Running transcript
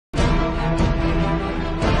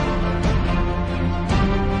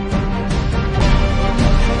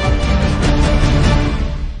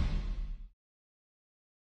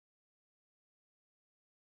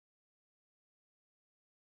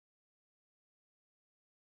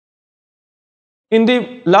In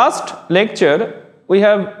the last lecture, we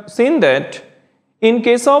have seen that in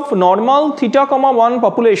case of normal theta, 1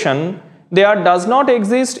 population, there does not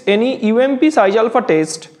exist any UMP size alpha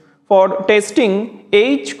test for testing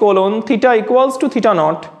H colon theta equals to theta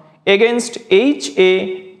naught against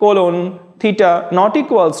HA colon theta not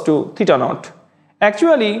equals to theta naught.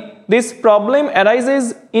 Actually, this problem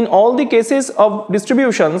arises in all the cases of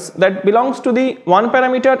distributions that belongs to the one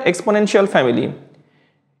parameter exponential family.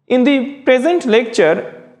 In the present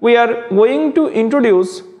lecture, we are going to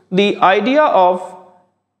introduce the idea of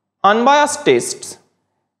unbiased tests.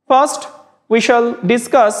 First, we shall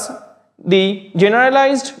discuss the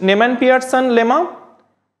generalized Neyman-Pearson lemma,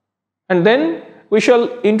 and then we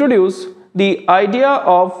shall introduce the idea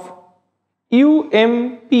of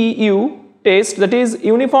UMPU test, that is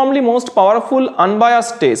uniformly most powerful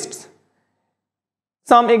unbiased tests.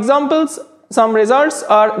 Some examples, some results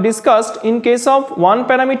are discussed in case of one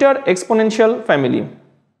parameter exponential family.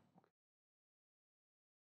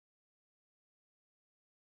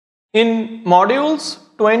 In modules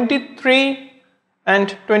 23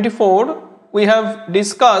 and 24, we have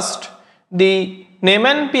discussed the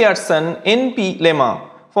Neyman-Pearson NP lemma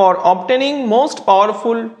for obtaining most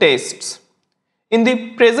powerful tests. In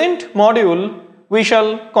the present module, we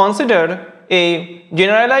shall consider a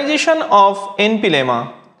generalization of NP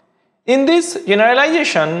lemma. In this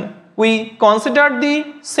generalization, we considered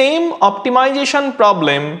the same optimization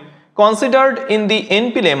problem considered in the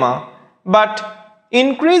NP lemma, but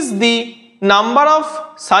increase the number of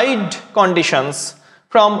side conditions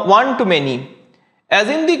from one to many. As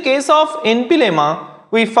in the case of NP lemma,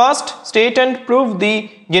 we first state and prove the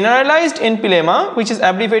generalized NP lemma, which is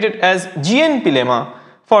abbreviated as GNP lemma,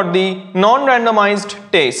 for the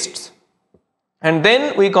non-randomized tests, and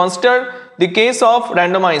then we consider the case of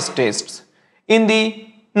randomized tests. In the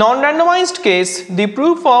non-randomized case, the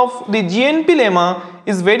proof of the GNP lemma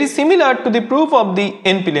is very similar to the proof of the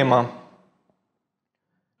NP lemma.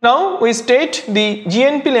 Now we state the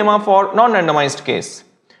GNP lemma for non-randomized case.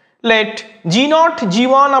 Let G0,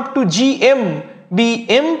 G1 up to Gm be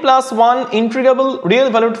m plus 1 integrable real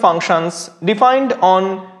valued functions defined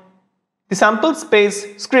on the sample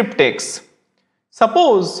space script X.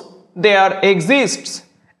 Suppose there exists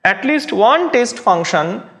at least one test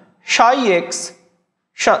function psi x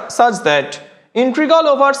such that integral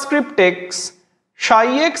over script X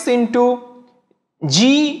psi x into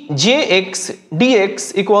gjx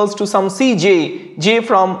dx equals to some cj, j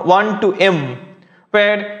from 1 to m,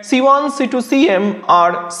 where c1, c2, cm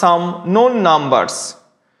are some known numbers.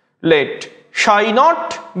 Let psi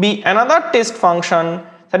naught be another test function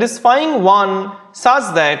satisfying 1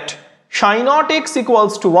 such that psi naught x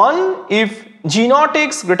equals to 1 if g naught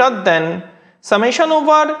x greater than summation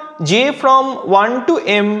over j from 1 to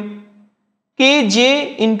m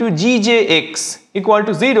kj into gjx equal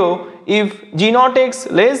to 0 if g naught x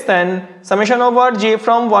less than summation over j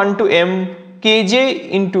from 1 to m kj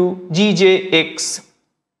into gjx.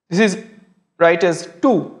 This is right as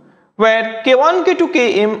 2, where k1, k2,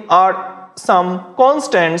 km are some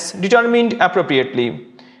constants determined appropriately.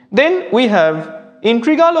 Then we have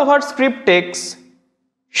integral over script X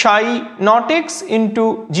psi naught x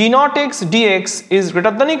into g naught x dx is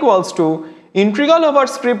greater than equals to integral over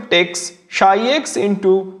script X psi x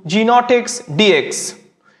into g naught x dx.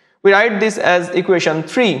 We write this as equation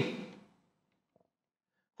 3.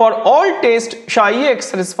 For all tests psi x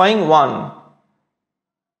satisfying 1.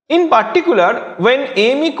 In particular, when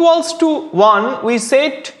m equals to 1, we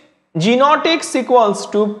set g naught x equals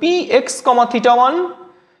to px comma theta 1,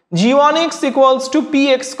 g1x equals to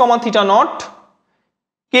px comma theta naught,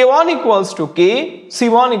 k1 equals to k,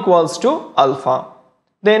 c1 equals to alpha.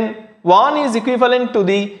 Then 1 is equivalent to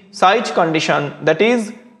the size condition, that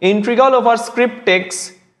is integral over script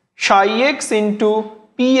X psi x into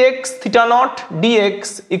px theta naught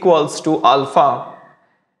dx equals to alpha.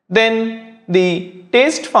 Then the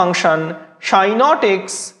test function psi naught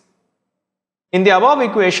x in the above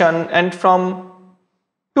equation, and from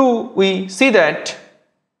 2 we see that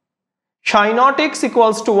psi naught x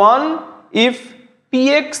equals to 1 if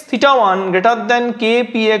px theta 1 greater than k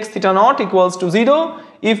px theta naught equals to 0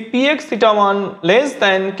 if px theta 1 less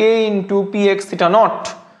than k into px theta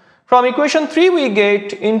naught. From equation 3 we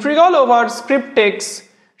get integral over script X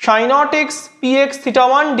psi naught x px theta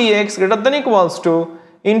 1 dx greater than equals to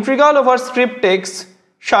integral over script X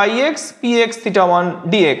psi x px theta 1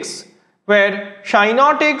 dx, where psi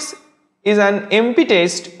naught x is an MP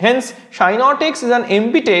test, hence psi naught x is an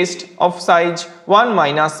MP test of size 1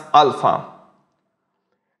 minus alpha.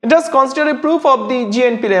 Let us consider a proof of the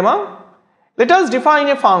GNP lemma. Let us define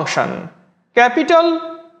a function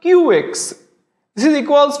capital Qx This is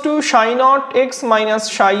equals to psi naught x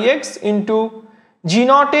minus psi x into g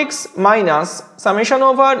naught x minus summation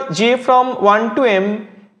over j from 1 to m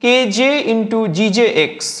kj into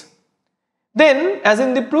gjx. Then, as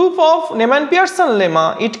in the proof of Neyman-Pearson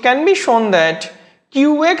lemma, it can be shown that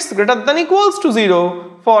qx greater than equals to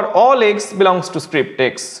 0 for all x belongs to script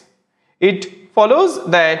x. It follows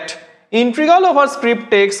that integral over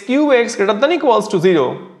script x qx greater than equals to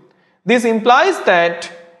 0. This implies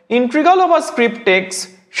that integral over script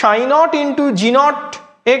x psi naught into g naught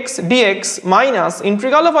x dx minus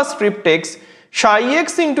integral over script x psi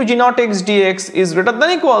x into g naught x dx is greater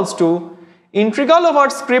than equals to integral over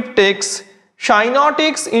script x psi naught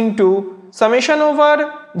x into summation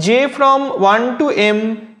over j from 1 to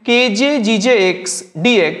m kj gjx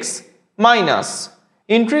dx minus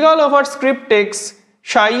integral over script x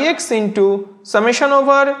psi x into summation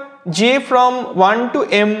over j from 1 to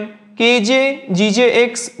m kj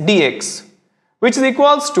gjx dx, which is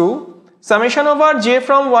equals to summation over j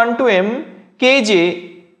from 1 to m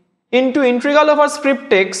kj into integral over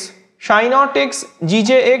script x psi naught x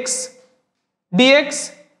gjx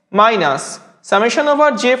dx minus summation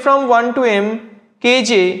over j from 1 to m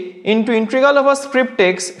kj into integral over script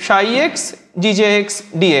x psi x gjx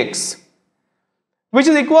dx, which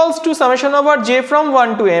is equals to summation over j from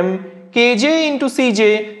 1 to m kj into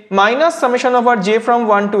cj minus summation over j from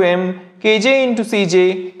 1 to m kj into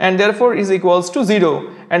cj, and therefore is equals to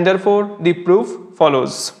 0, and therefore the proof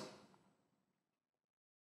follows.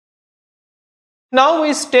 Now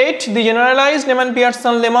we state the generalized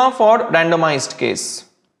Neyman-Pearson lemma for randomized case.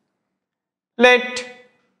 Let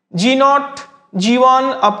g0,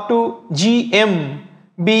 g1 up to gm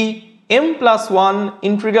be m plus 1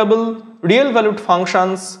 integrable real valued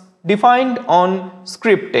functions defined on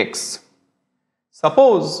script x.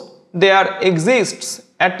 Suppose there exists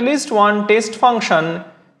at least one test function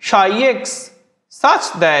psi x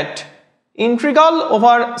such that integral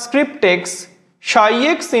over script x psi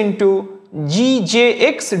x into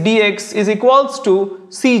gjx dx is equals to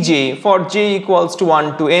cj for j equals to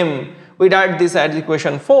 1 to m. We write this as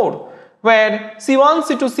equation 4, where c1,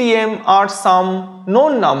 c2, cm are some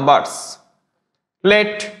known numbers.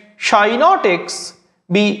 Let psi naught x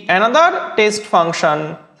be another test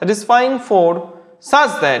function satisfying 4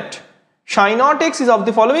 such that psi naught x is of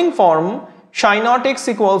the following form: psi naught x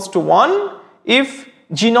equals to 1 if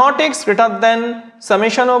g naught x greater than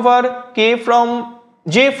summation over k from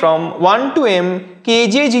j from 1 to m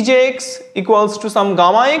kj gjx equals to some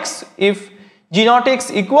gamma x if g naught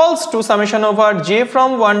x equals to summation over j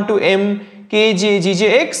from 1 to m kj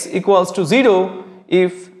gjx equals to 0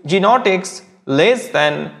 if g naught x less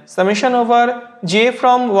than summation over j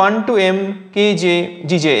from 1 to m kj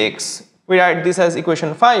gjx. We write this as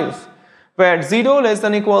equation 5, where 0 less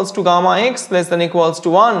than equals to gamma x less than equals to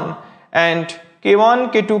 1 and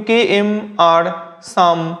k1, k2, km are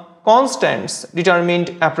some constants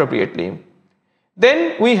determined appropriately.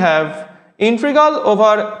 Then we have integral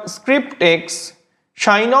over script x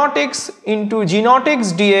psi naught x into g naught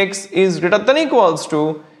x dx is greater than equals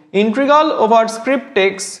to integral over script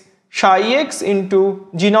x psi x into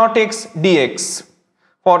g naught x dx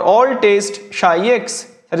for all test psi x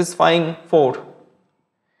satisfying 4.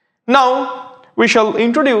 Now we shall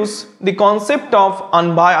introduce the concept of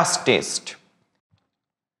unbiased test.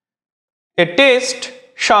 A test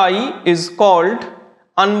psi is called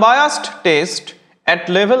unbiased test at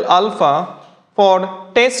level alpha for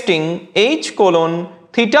testing h colon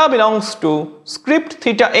theta belongs to script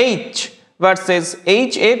theta h versus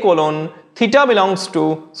ha colon theta belongs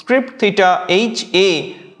to script theta ha,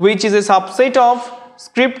 which is a subset of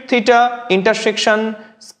script theta intersection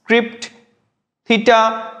script theta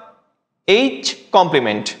h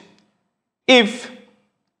complement. If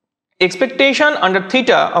expectation under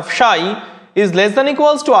theta of psi is less than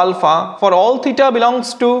equals to alpha for all theta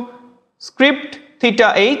belongs to script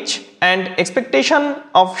theta h and expectation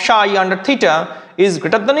of psi under theta is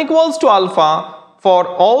greater than equals to alpha for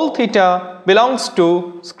all theta belongs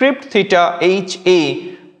to script theta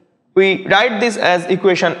ha. We write this as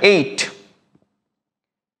equation 8.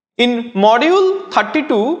 In module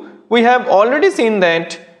 32 we have already seen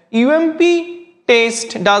that UMP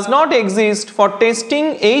test does not exist for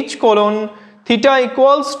testing h colon theta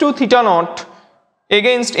equals to theta naught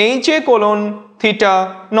against ha colon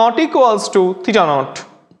theta not equals to theta naught,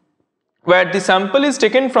 where the sample is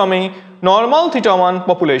taken from a normal theta 1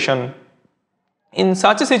 population. In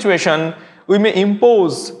such a situation, we may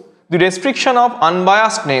impose the restriction of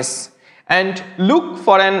unbiasedness and look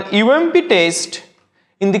for an UMP test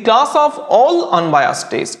in the class of all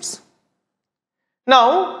unbiased tests.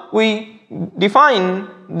 Now we define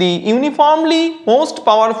the uniformly most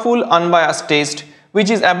powerful unbiased test which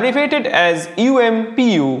is abbreviated as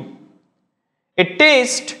UMPU. A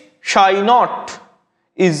test psi naught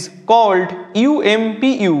is called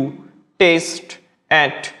UMPU test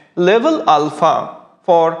at level alpha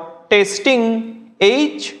for testing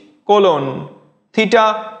H colon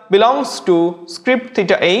theta belongs to script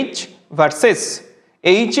theta H versus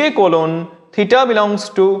HA colon theta belongs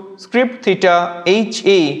to script theta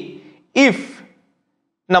HA if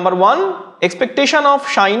number 1 expectation of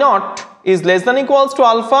psi naught is less than equals to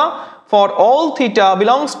alpha for all theta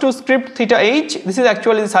belongs to script theta H. This is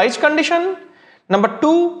actually the size condition. Number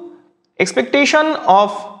 2 expectation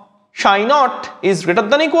of psi naught is greater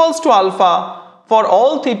than equals to alpha for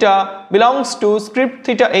all theta belongs to script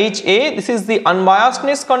theta HA. This is the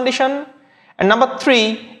unbiasedness condition. And number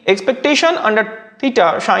 3 expectation under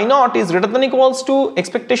theta psi naught is greater than equals to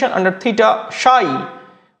expectation under theta psi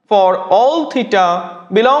for all theta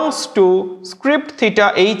belongs to script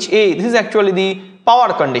theta HA. This is actually the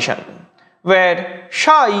power condition where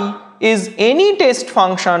psi is any test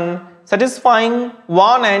function satisfying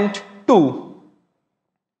 1 and 2.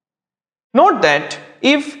 Note that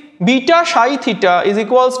if beta psi theta is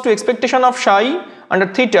equals to expectation of psi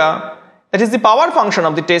under theta, that is the power function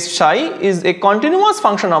of the test psi is a continuous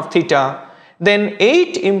function of theta, then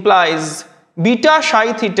 8 implies beta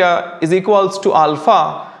psi theta is equals to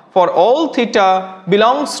alpha for all theta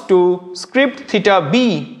belongs to script theta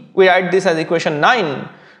B. We write this as equation 9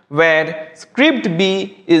 where script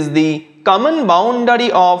B is the common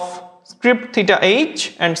boundary of script theta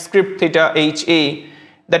H and script theta HA,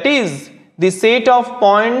 that is the set of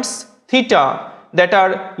points theta that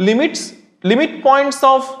are limit points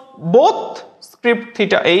of both script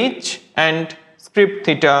theta H and script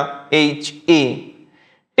theta HA.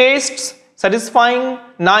 Tests satisfying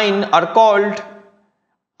 9 are called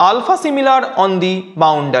alpha similar on the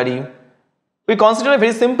boundary. We consider a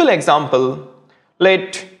very simple example.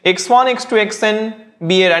 Let x1, x2, xn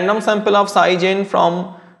be a random sample of size n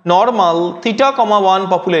from normal theta, 1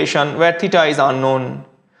 population where theta is unknown.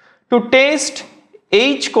 To test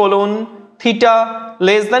H colon theta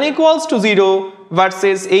less than equals to 0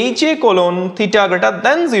 versus HA colon theta greater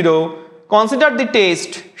than 0, consider the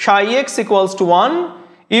test psi x equals to 1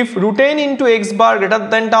 if root n into x bar greater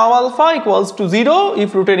than tau alpha equals to 0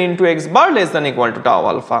 if root n into x bar less than equal to tau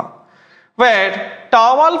alpha, where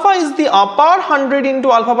tau alpha is the upper 100 into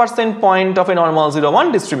alpha percent point of a normal 0,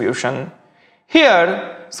 1 distribution.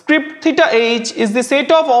 Here script theta H is the set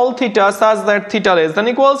of all theta such that theta less than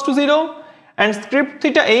equals to 0, and script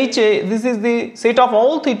theta HA, this is the set of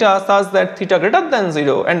all theta such that theta greater than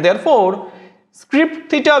 0, and therefore script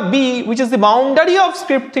theta B, which is the boundary of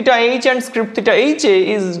script theta H and script theta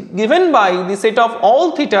HA, is given by the set of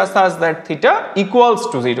all theta such that theta equals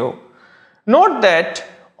to 0. Note that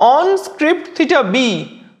on script theta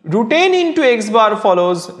B, root n into x bar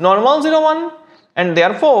follows normal 0, 1, and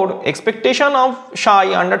therefore expectation of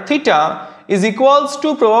psi under theta is equals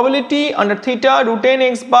to probability under theta root n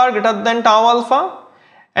x bar greater than tau alpha,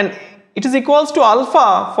 and it is equals to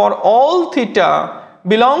alpha for all theta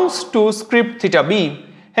belongs to script theta B.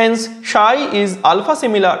 Hence psi is alpha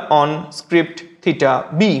similar on script theta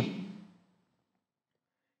B.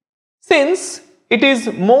 Since it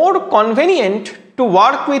is more convenient to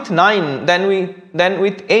work with 9 than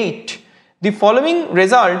with 8, the following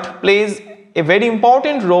result plays a very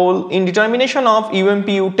important role in determination of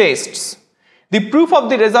UMPU tests. The proof of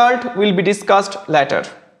the result will be discussed later.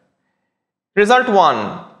 Result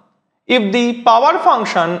 1. If the power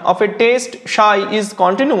function of a test psi is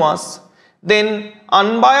continuous, then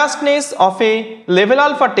unbiasedness of a level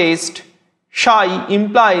alpha test psi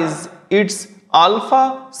implies its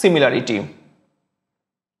alpha similarity.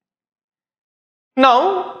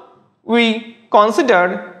 Now we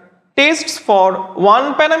consider tests for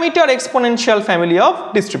one parameter exponential family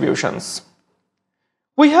of distributions.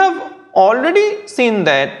 We have already seen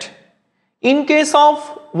that in case of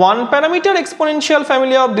one parameter exponential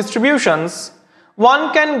family of distributions,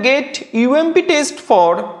 one can get UMP test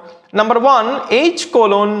for number 1 H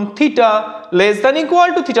colon theta less than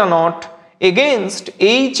equal to theta naught against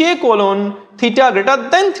HA colon theta greater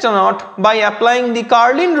than theta naught by applying the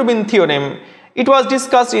Carlin-Rubin theorem. It was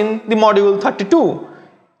discussed in the module 32.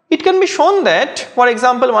 It can be shown that, for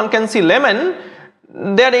example, one can see lemon,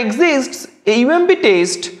 there exists a UMP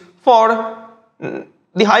test for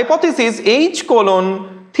the hypothesis H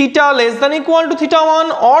colon theta less than equal to theta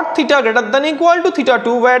 1 or theta greater than equal to theta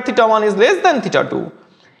 2 where theta 1 is less than theta 2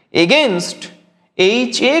 against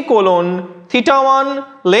HA colon theta 1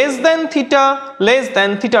 less than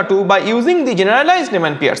theta 2 by using the generalized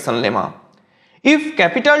Neyman-Pearson lemma. If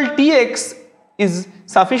capital Tx is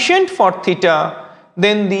sufficient for theta,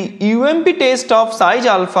 then the UMP test of size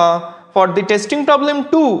alpha for the testing problem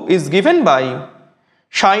 2 is given by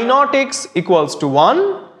psi naught x equals to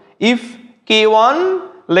 1 if k1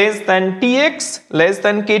 less than tx less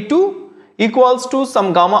than k2 equals to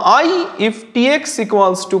some gamma I if tx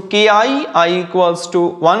equals to ki I equals to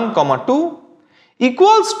 1 comma 2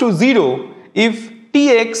 equals to 0 if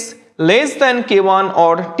tx less than k1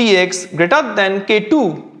 or tx greater than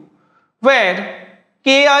k2 where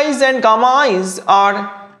ki's and gamma i's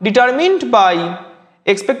are determined by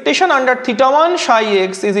expectation under theta 1 psi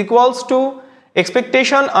x is equals to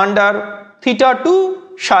expectation under theta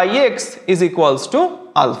 2 psi x is equals to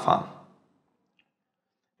alpha.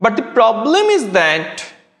 But the problem is that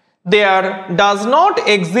there does not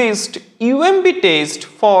exist UMP test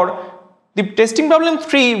for the testing problem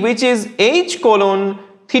 3 which is h colon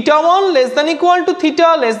theta 1 less than equal to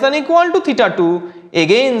theta less than equal to theta 2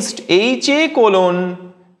 against ha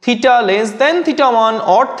colon theta less than theta 1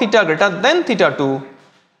 or theta greater than theta 2,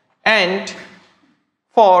 and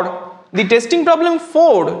for the testing problem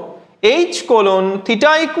 4 h colon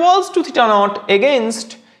theta equals to theta naught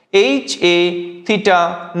against ha theta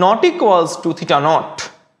not equals to theta naught.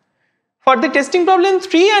 For the testing problem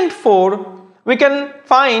 3 and 4 we can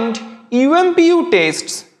find UMPU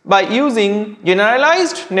tests by using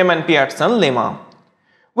generalized Neyman-Pearson lemma.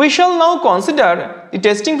 We shall now consider the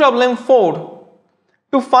testing problem 4.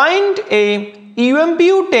 To find a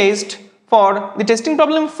UMPU test for the testing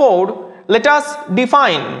problem 4, let us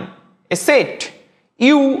define a set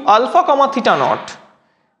U alpha comma theta naught.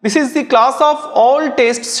 This is the class of all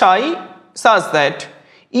tests psi such that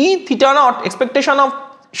E theta naught expectation of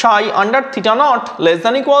psi under theta naught less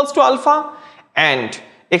than equals to alpha and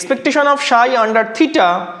expectation of psi under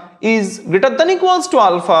theta is greater than equals to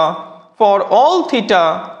alpha for all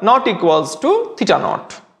theta not equals to theta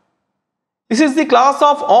naught. This is the class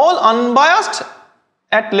of all unbiased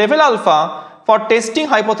at level alpha for testing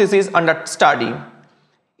hypothesis under study.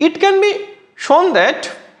 It can be shown that,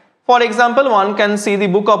 for example, one can see the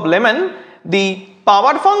book of Lemon, the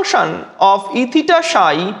power function of E theta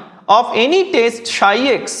psi of any test psi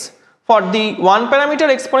x for the one parameter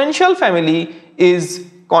exponential family is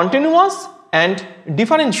continuous and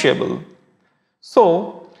differentiable.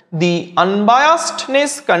 So the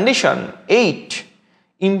unbiasedness condition 8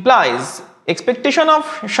 implies expectation of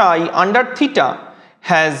psi under theta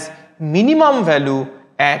has minimum value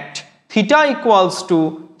at theta equals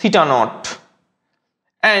to theta naught,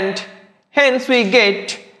 and hence we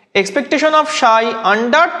get expectation of psi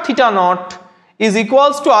under theta naught is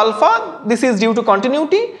equals to alpha. This is due to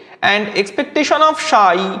continuity, and expectation of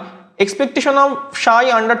psi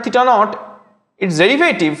under theta naught, its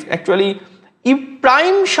derivative actually E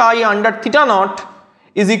prime psi under theta naught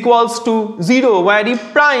is equals to 0, where E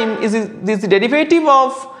prime is the derivative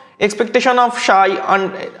of expectation of psi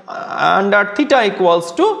under theta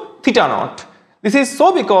equals to theta naught. This is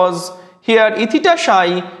so because here E theta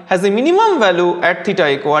psi has a minimum value at theta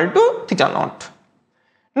equal to theta naught.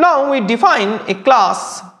 Now we define a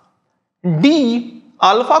class D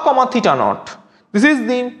alpha comma theta naught. This is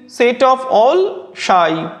the set of all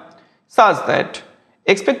psi such that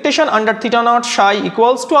expectation under theta naught psi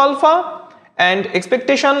equals to alpha and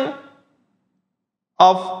expectation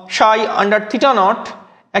of psi under theta naught,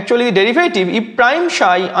 actually the derivative E prime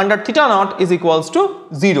psi under theta naught is equals to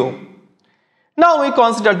 0. Now we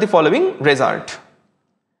consider the following result.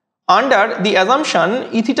 Under the assumption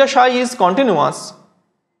E theta psi is continuous,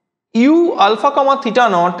 U alpha comma theta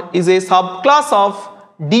naught is a subclass of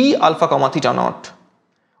D alpha comma theta naught.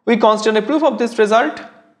 We consider a proof of this result.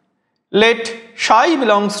 Let psi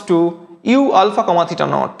belongs to U alpha comma theta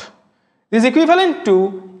naught. This is equivalent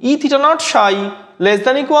to E theta naught psi less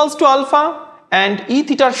than equals to alpha and E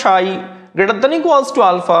theta psi greater than equals to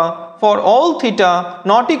alpha for all theta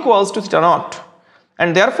not equals to theta naught,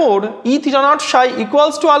 and therefore E theta naught psi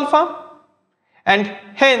equals to alpha, and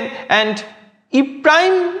hence E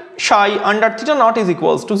prime psi under theta naught is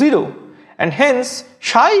equals to 0, and hence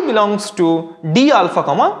psi belongs to D alpha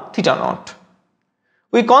comma theta naught.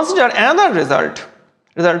 We consider another result,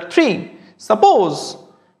 result 3. Suppose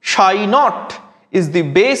psi naught is the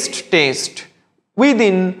best test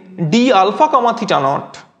within D alpha comma theta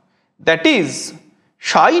naught, that is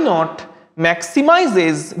psi naught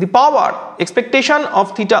maximizes the power expectation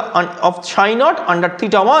of psi naught under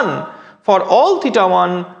theta 1 for all theta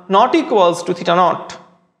 1 not equals to theta naught,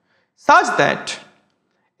 such that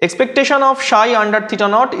expectation of psi under theta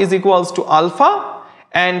naught is equals to alpha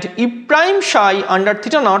and E prime psi under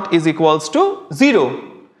theta naught is equals to 0.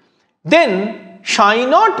 Then psi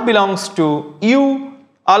naught belongs to U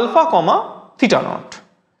alpha comma theta naught.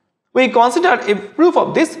 We consider a proof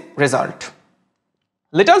of this result.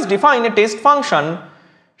 Let us define a test function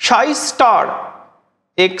psi star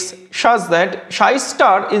x such that psi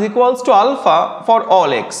star is equals to alpha for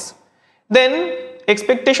all x. Then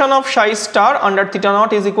expectation of psi star under theta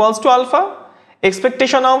naught is equals to alpha,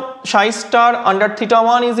 expectation of psi star under theta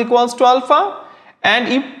 1 is equals to alpha, and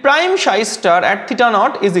if prime psi star at theta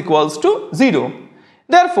naught is equals to 0.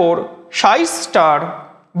 Therefore, psi star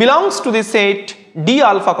belongs to the set d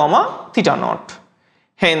alpha comma theta naught.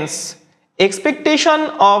 Hence, expectation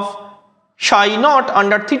of psi naught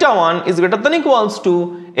under theta 1 is greater than equals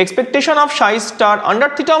to expectation of psi star under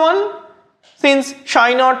theta 1, since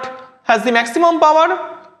psi naught has the maximum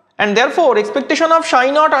power, and therefore expectation of psi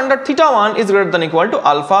naught under theta 1 is greater than equal to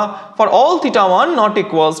alpha for all theta 1 not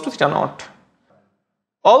equals to theta naught.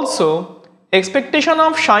 Also, expectation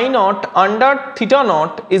of psi naught under theta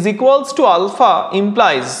naught is equals to alpha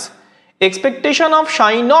implies expectation of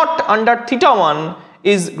psi naught under theta 1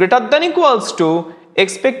 is greater than equals to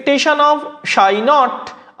expectation of psi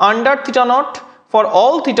naught under theta naught for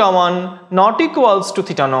all theta 1 not equals to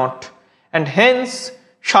theta naught, and hence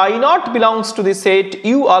psi naught belongs to the set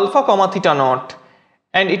u alpha comma theta naught,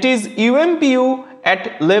 and it is UMPU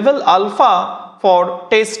at level alpha for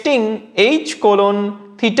testing h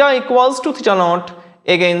colon theta equals to theta naught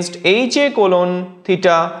against ha colon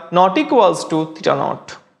theta not equals to theta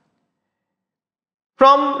naught.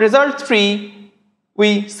 From result 3,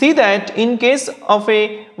 we see that in case of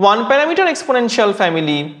a one parameter exponential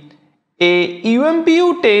family, a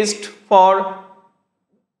UMPU test for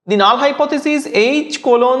the null hypothesis h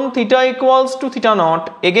colon theta equals to theta naught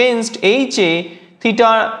against ha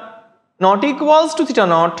theta not equals to theta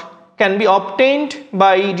naught can be obtained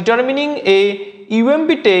by determining a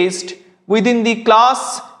UMP test within the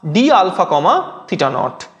class d alpha comma theta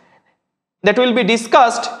naught. That will be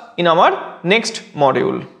discussed in our next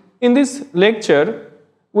module. In this lecture,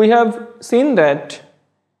 we have seen that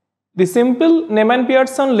the simple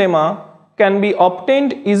Neyman-Pearson lemma can be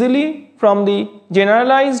obtained easily from the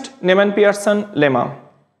generalized Neyman-Pearson lemma.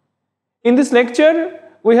 In this lecture,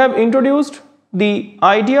 we have introduced the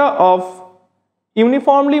idea of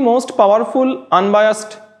uniformly most powerful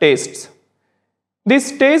unbiased tests.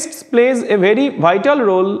 These tests plays a very vital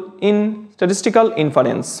role in statistical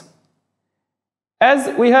inference.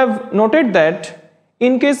 As we have noted that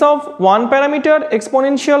in case of one parameter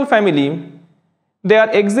exponential family, there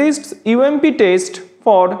exists UMP test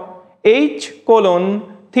for h colon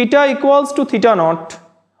theta equals to theta naught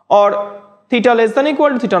or theta less than equal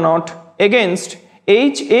to theta naught against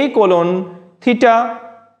ha colon theta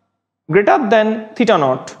greater than theta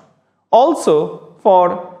naught. Also for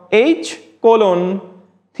h colon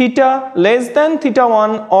theta less than theta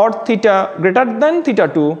 1 or theta greater than theta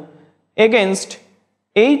 2 against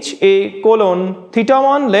ha colon theta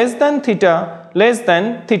 1 less than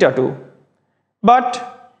theta 2. But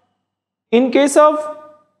in case of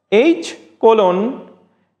h colon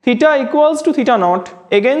theta equals to theta naught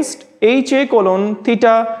against ha colon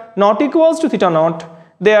theta not equals to theta naught,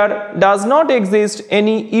 there does not exist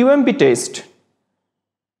any UMP test.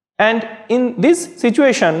 And in this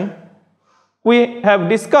situation, we have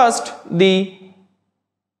discussed the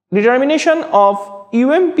determination of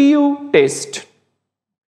UMPU test.